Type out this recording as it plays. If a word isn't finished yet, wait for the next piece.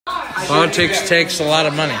Politics takes a lot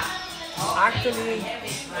of money. Actually,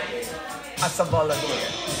 as a volunteer.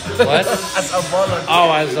 What? As a volunteer.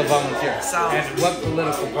 Oh, as a volunteer. So- And what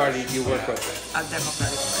political party do you work with? A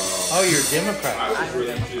Democratic Party. Oh, you're a Democrat. I'm a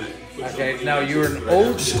Democrat. Okay, now you're an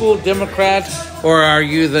old school Democrat, or are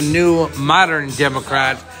you the new modern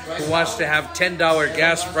Democrat who wants to have $10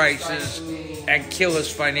 gas prices and kill us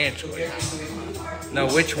financially? Now,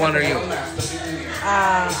 which one are you?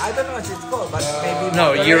 I don't know what it's called, but maybe...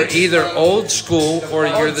 No, you're either old school or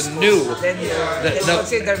you're the new. Then they No,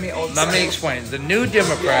 consider me old let school. me explain. The new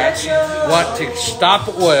Democrats want to stop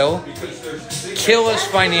oil, kill us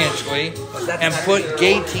financially, and put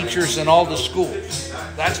gay teachers in all the schools.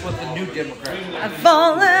 That's what the new Democrats want. I've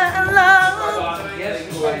fallen in love.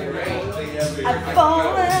 I've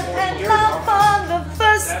fallen in love for the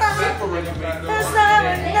first time. First time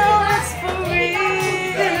I know it's for real.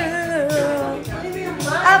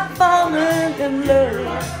 I've fallen in love.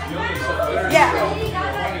 Yeah.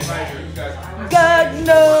 God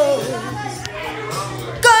knows.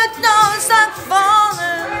 God knows I've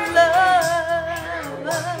fallen in love.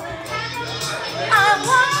 I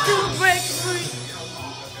want to break free.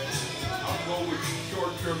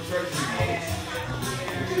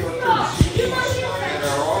 And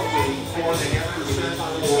are offering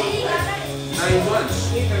 4.5% 9 months.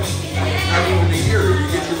 Not even a year, you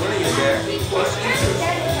get your money back plus interest.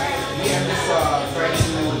 Yeah, this trying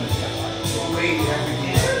to wait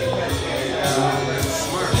everything. That's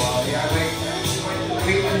smart. Yeah,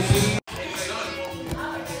 wait and see.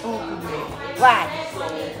 Why?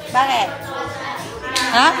 Bakit?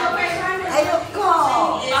 Ha? Ayoko.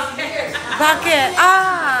 Bakit?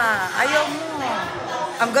 Ayaw mo.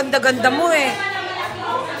 Ang ganda-ganda mo eh.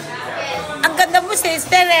 Ang ganda mo,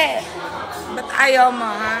 sister eh. Ba't ayaw mo,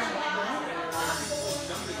 ha?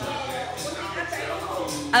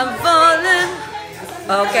 I'm falling.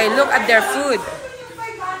 Okay, look at their food.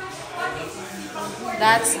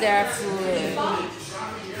 That's their food.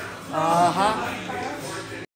 Uh-huh.